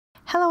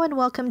Hello and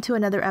welcome to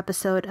another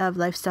episode of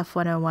Life Stuff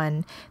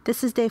 101.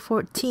 This is day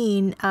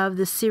 14 of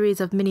the series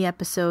of mini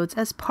episodes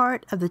as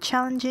part of the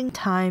Challenging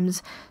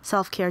Times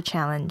Self-Care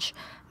Challenge.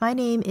 My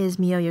name is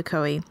Mio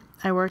Yokoi.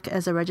 I work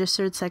as a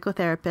registered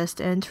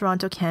psychotherapist in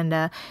Toronto,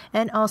 Canada,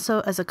 and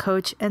also as a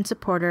coach and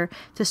supporter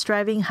to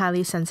striving,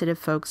 highly sensitive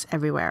folks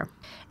everywhere.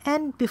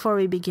 And before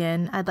we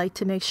begin, I'd like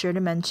to make sure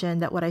to mention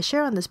that what I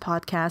share on this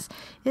podcast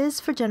is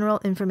for general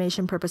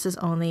information purposes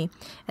only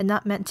and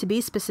not meant to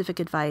be specific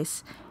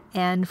advice.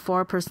 And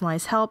for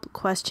personalized help,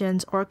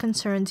 questions, or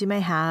concerns you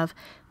may have,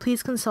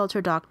 please consult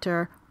your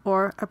doctor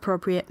or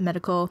appropriate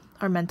medical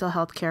or mental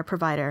health care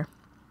provider.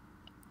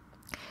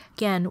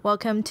 Again,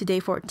 welcome to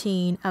day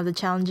 14 of the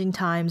Challenging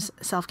Times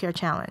Self-Care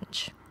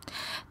Challenge.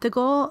 The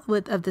goal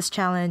of this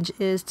challenge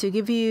is to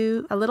give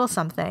you a little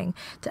something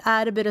to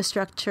add a bit of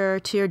structure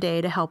to your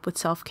day to help with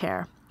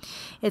self-care.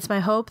 It's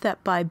my hope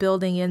that by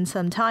building in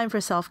some time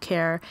for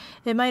self-care,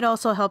 it might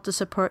also help to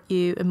support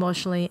you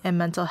emotionally and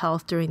mental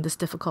health during this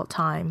difficult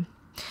time.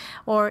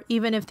 Or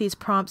even if these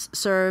prompts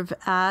serve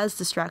as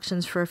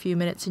distractions for a few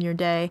minutes in your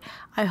day,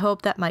 I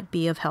hope that might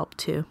be of help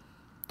too.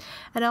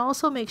 And I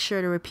also make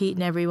sure to repeat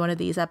in every one of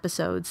these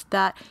episodes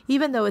that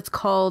even though it's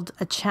called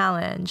a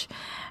challenge,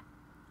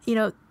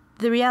 the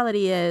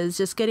reality is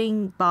just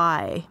getting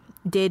by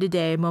day to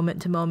day,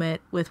 moment to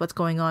moment with what's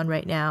going on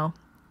right now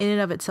in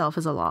and of itself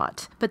is a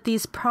lot. But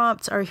these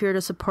prompts are here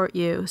to support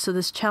you. So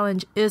this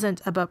challenge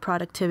isn't about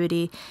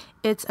productivity.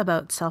 It's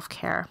about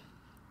self-care.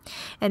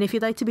 And if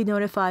you'd like to be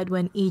notified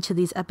when each of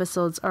these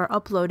episodes are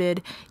uploaded,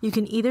 you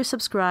can either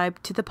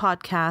subscribe to the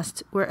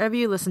podcast wherever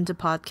you listen to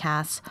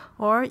podcasts,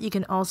 or you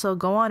can also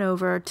go on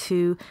over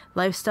to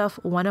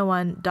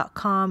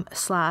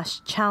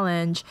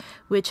lifestuff101.com/challenge,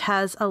 which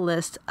has a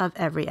list of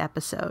every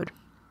episode.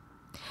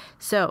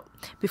 So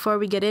before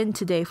we get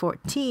into day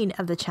 14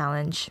 of the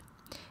challenge,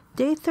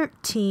 Day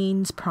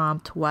 13's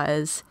prompt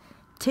was,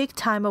 take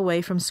time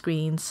away from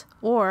screens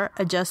or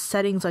adjust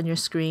settings on your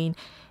screen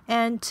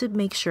and to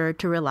make sure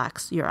to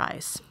relax your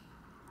eyes.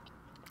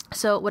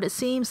 So what it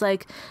seems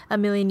like a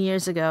million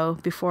years ago,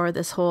 before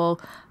this whole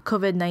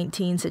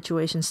COVID-19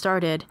 situation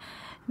started,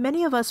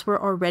 many of us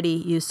were already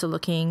used to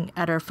looking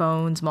at our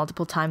phones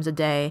multiple times a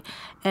day.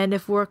 And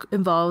if work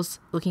involves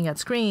looking at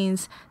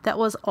screens, that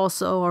was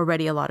also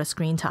already a lot of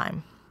screen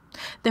time.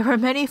 There were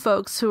many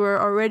folks who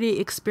were already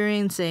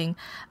experiencing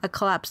a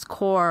collapsed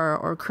core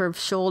or curved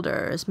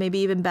shoulders, maybe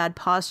even bad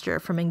posture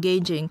from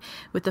engaging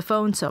with the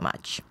phone so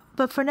much.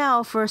 But for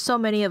now, for so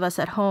many of us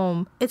at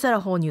home, it's at a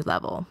whole new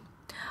level.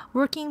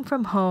 Working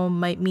from home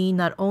might mean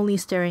not only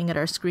staring at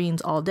our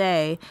screens all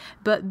day,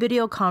 but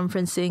video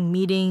conferencing,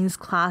 meetings,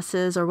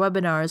 classes, or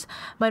webinars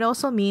might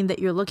also mean that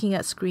you're looking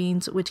at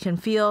screens which can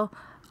feel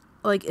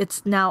like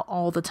it's now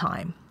all the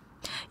time.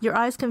 Your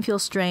eyes can feel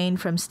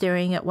strained from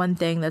staring at one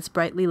thing that's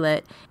brightly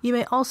lit. You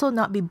may also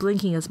not be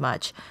blinking as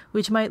much,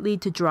 which might lead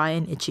to dry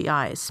and itchy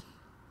eyes.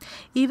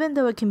 Even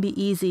though it can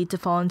be easy to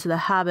fall into the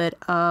habit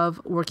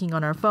of working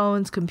on our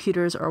phones,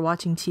 computers, or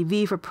watching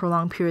TV for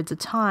prolonged periods of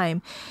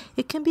time,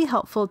 it can be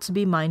helpful to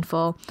be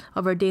mindful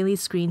of our daily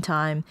screen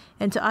time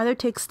and to either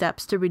take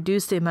steps to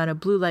reduce the amount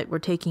of blue light we're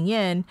taking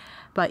in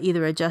by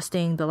either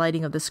adjusting the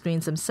lighting of the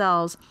screens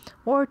themselves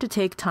or to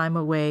take time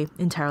away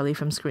entirely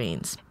from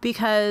screens.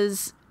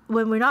 Because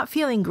when we're not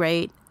feeling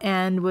great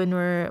and when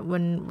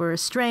we're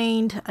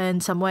strained in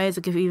some ways,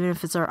 even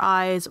if it's our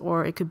eyes,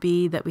 or it could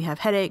be that we have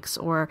headaches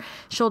or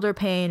shoulder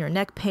pain or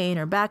neck pain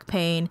or back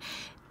pain,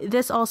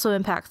 this also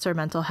impacts our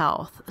mental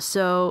health.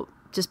 So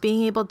just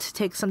being able to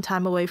take some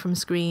time away from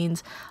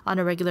screens on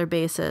a regular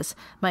basis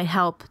might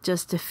help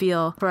just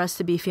for us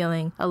to be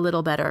feeling a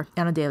little better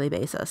on a daily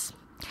basis.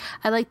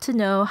 I'd like to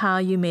know how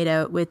you made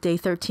out with day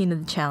 13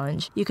 of the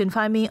challenge. You can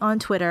find me on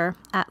Twitter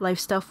at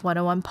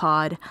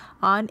LifeStuff101pod,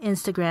 on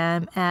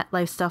Instagram at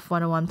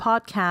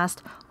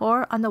LifeStuff101podcast,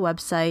 or on the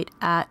website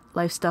at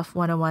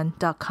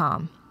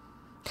LifeStuff101.com.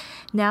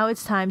 Now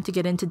it's time to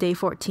get into day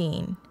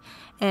 14.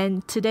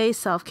 And today's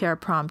self-care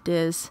prompt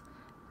is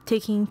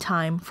taking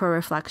time for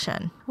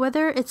reflection.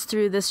 Whether it's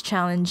through this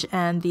challenge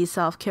and these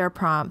self-care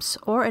prompts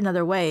or in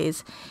other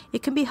ways,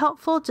 it can be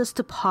helpful just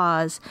to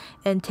pause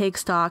and take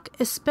stock,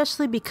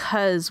 especially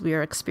because we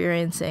are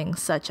experiencing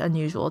such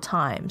unusual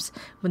times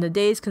when the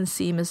days can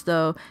seem as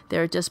though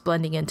they're just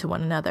blending into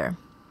one another.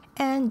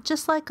 And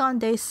just like on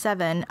day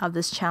 7 of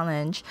this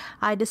challenge,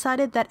 I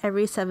decided that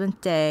every 7th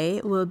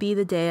day will be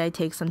the day I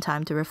take some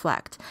time to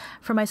reflect.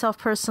 For myself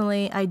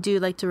personally, I do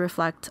like to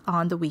reflect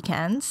on the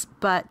weekends,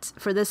 but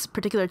for this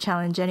particular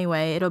challenge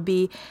anyway, it'll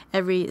be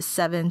every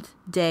 7th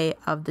day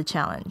of the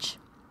challenge.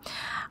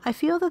 I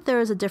feel that there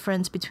is a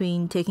difference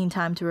between taking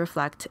time to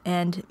reflect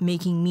and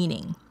making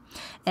meaning.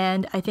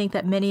 And I think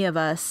that many of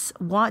us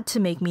want to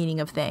make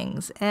meaning of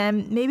things.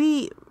 And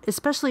maybe,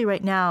 especially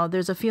right now,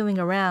 there's a feeling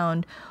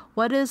around,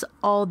 what is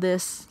all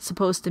this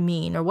supposed to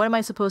mean? Or what am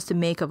I supposed to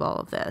make of all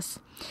of this?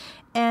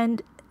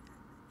 And,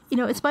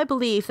 it's my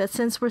belief that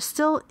since we're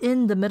still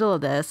in the middle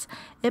of this,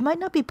 it might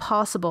not be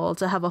possible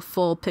to have a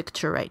full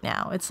picture right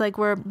now. It's like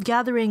we're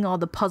gathering all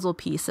the puzzle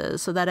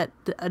pieces so that at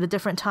a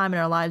different time in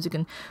our lives, we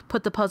can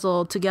put the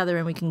puzzle together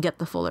and we can get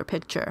the fuller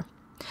picture.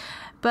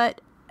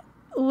 But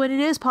when it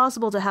is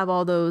possible to have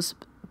all those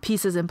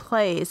pieces in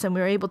place and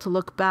we're able to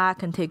look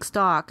back and take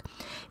stock,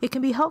 it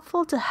can be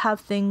helpful to have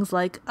things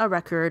like a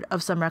record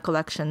of some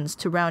recollections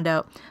to round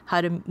out how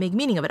to make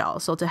meaning of it all.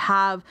 So to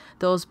have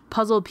those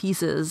puzzle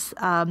pieces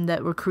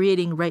that we're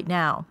creating right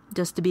now,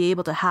 just to be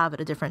able to have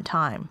at a different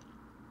time.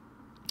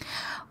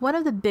 One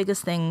of the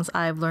biggest things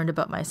I've learned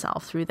about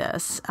myself through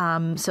this,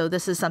 so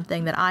this is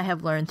something that I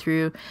have learned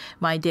through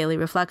my daily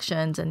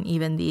reflections and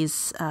even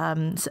these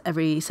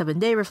every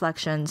 7-day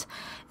reflections,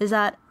 is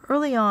that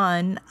early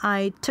on,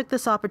 I took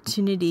this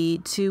opportunity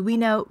to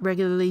wean out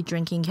regularly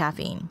drinking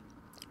caffeine.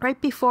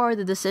 Right before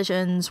the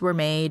decisions were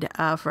made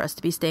for us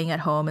to be staying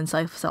at home and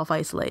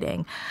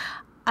self-isolating,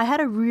 I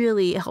had a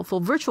really helpful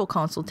virtual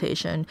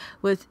consultation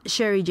with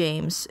Sherry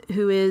James,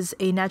 who is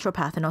a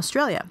naturopath in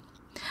Australia.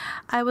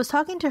 I was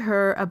talking to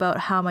her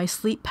about how my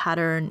sleep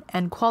pattern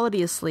and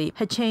quality of sleep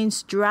had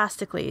changed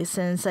drastically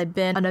since I'd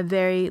been on a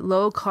very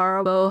low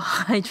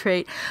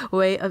carbohydrate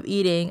way of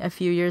eating a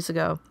few years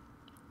ago.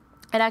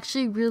 It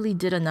actually really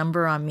did a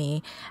number on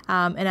me.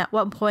 And at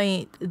one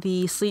point,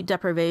 the sleep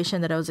deprivation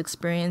that I was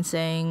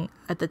experiencing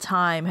at the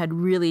time had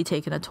really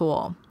taken a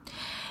toll.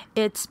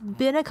 It's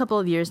been a couple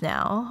of years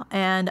now,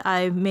 and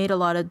I've made a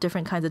lot of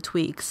different kinds of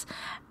tweaks.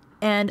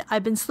 And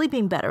I've been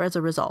sleeping better as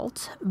a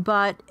result,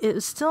 but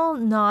it's still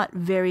not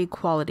very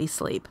quality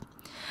sleep.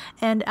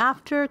 And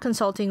after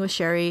consulting with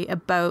Sherry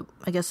about,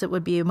 I guess it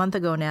would be a month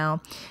ago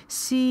now,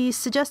 she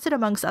suggested,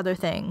 amongst other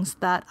things,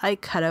 that I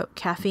cut out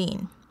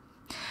caffeine.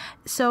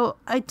 So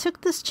I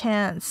took this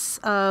chance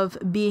of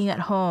being at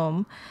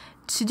home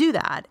to do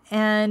that,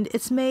 and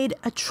it's made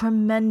a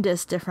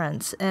tremendous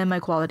difference in my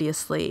quality of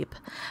sleep.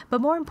 But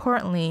more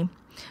importantly,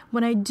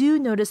 when I do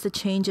notice the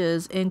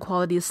changes in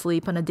quality of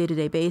sleep on a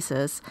day-to-day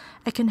basis,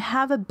 I can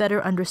have a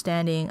better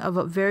understanding of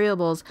what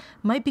variables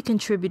might be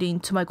contributing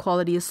to my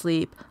quality of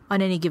sleep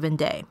on any given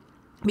day.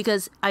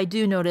 Because I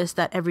do notice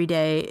that every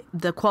day,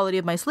 the quality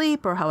of my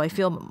sleep or how I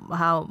feel,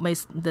 how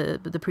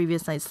the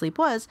previous night's sleep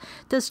was,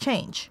 does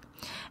change.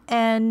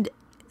 And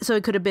so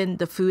it could have been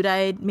the food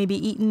I'd maybe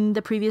eaten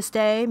the previous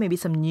day, maybe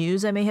some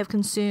news I may have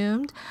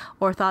consumed,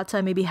 or thoughts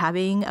I may be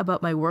having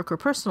about my work or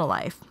personal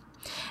life.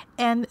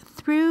 And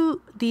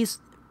through these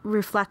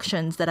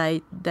reflections that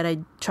I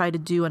try to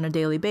do on a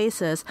daily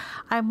basis,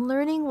 I'm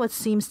learning what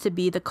seems to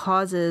be the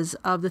causes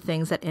of the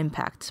things that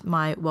impact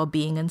my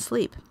well-being and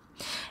sleep.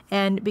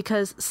 And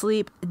because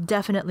sleep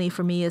definitely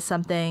for me is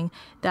something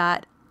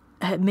that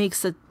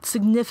makes a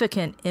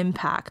significant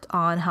impact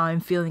on how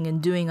I'm feeling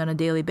and doing on a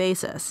daily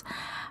basis.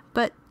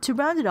 But to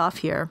round it off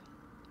here,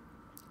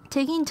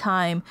 taking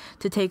time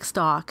to take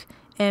stock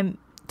and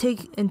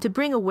to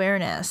bring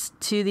awareness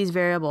to these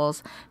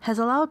variables has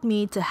allowed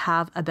me to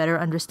have a better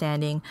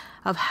understanding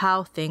of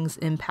how things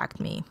impact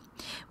me,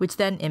 which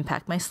then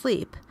impact my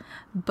sleep.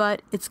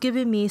 But it's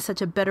given me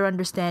such a better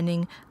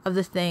understanding of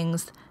the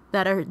things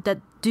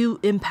that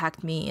do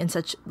impact me in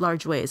such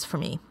large ways for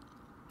me.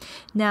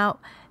 Now,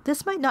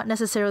 this might not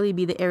necessarily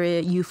be the area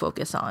you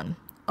focus on,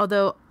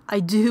 although I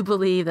do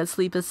believe that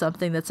sleep is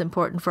something that's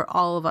important for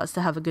all of us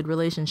to have a good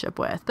relationship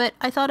with. But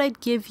I thought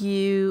I'd give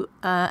you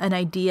an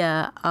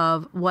idea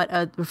of what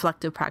a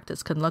reflective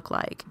practice can look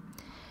like.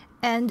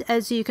 And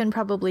as you can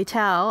probably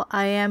tell,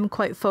 I am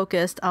quite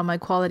focused on my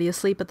quality of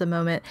sleep at the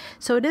moment.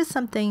 So it is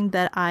something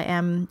that I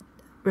am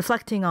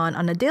reflecting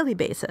on a daily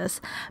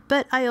basis.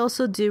 But I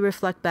also do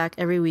reflect back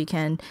every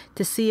weekend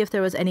to see if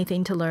there was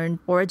anything to learn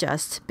or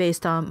adjust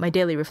based on my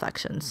daily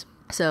reflections.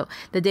 So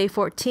the day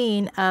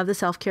 14 of the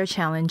self-care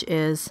challenge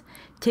is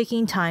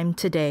taking time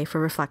today for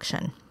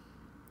reflection.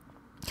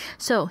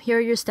 So here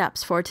are your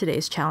steps for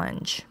today's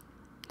challenge.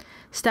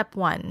 Step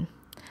 1,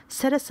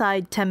 set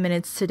aside 10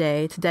 minutes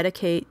today to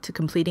dedicate to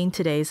completing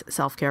today's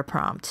self-care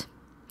prompt.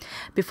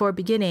 Before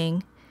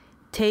beginning,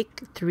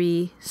 take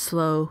 3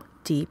 slow,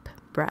 deep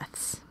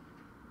breaths.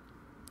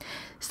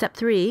 Step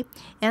 3,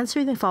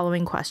 answer the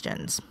following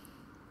questions.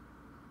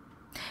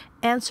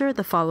 Answer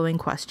the following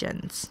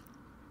questions.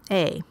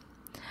 A,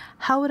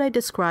 how would I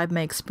describe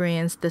my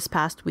experience this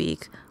past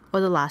week or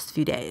the last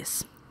few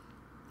days?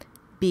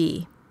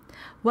 B,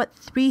 what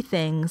 3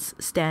 things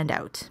stand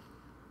out?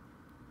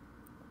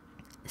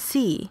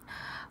 C,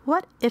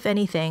 what, if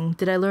anything,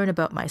 did I learn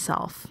about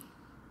myself?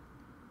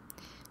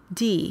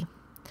 D,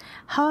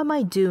 how am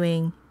I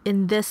doing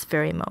in this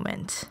very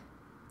moment?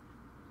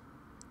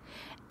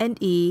 And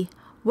E,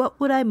 what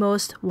would I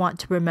most want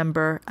to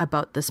remember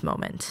about this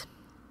moment?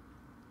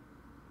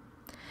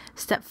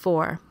 Step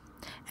 4,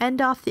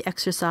 end off the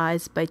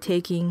exercise by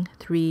taking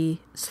 3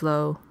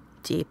 slow,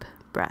 deep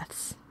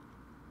breaths.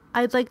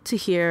 I'd like to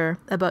hear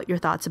about your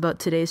thoughts about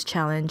today's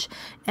challenge,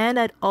 and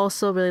I'd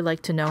also really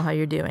like to know how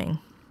you're doing.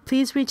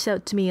 Please reach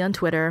out to me on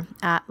Twitter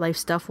at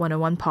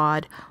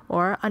LifeStuff101pod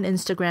or on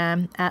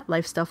Instagram at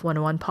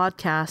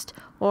LifeStuff101podcast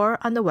or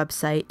on the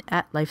website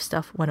at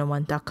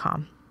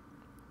LifeStuff101.com.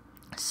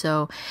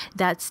 So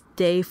that's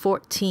day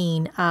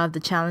 14 of the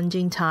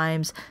Challenging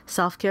Times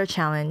Self-Care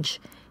Challenge.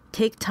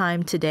 Take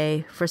time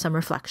today for some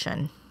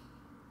reflection.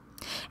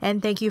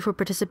 And thank you for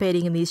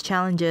participating in these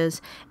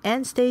challenges,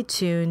 and stay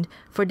tuned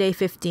for day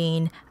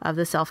 15 of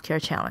the Self-Care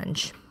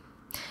Challenge.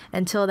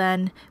 Until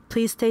then,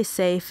 please stay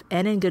safe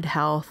and in good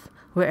health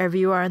wherever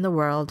you are in the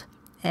world,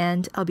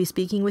 and I'll be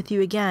speaking with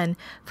you again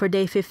for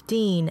day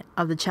 15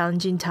 of the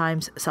Challenging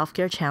Times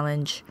Self-Care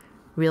Challenge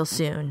real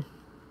soon.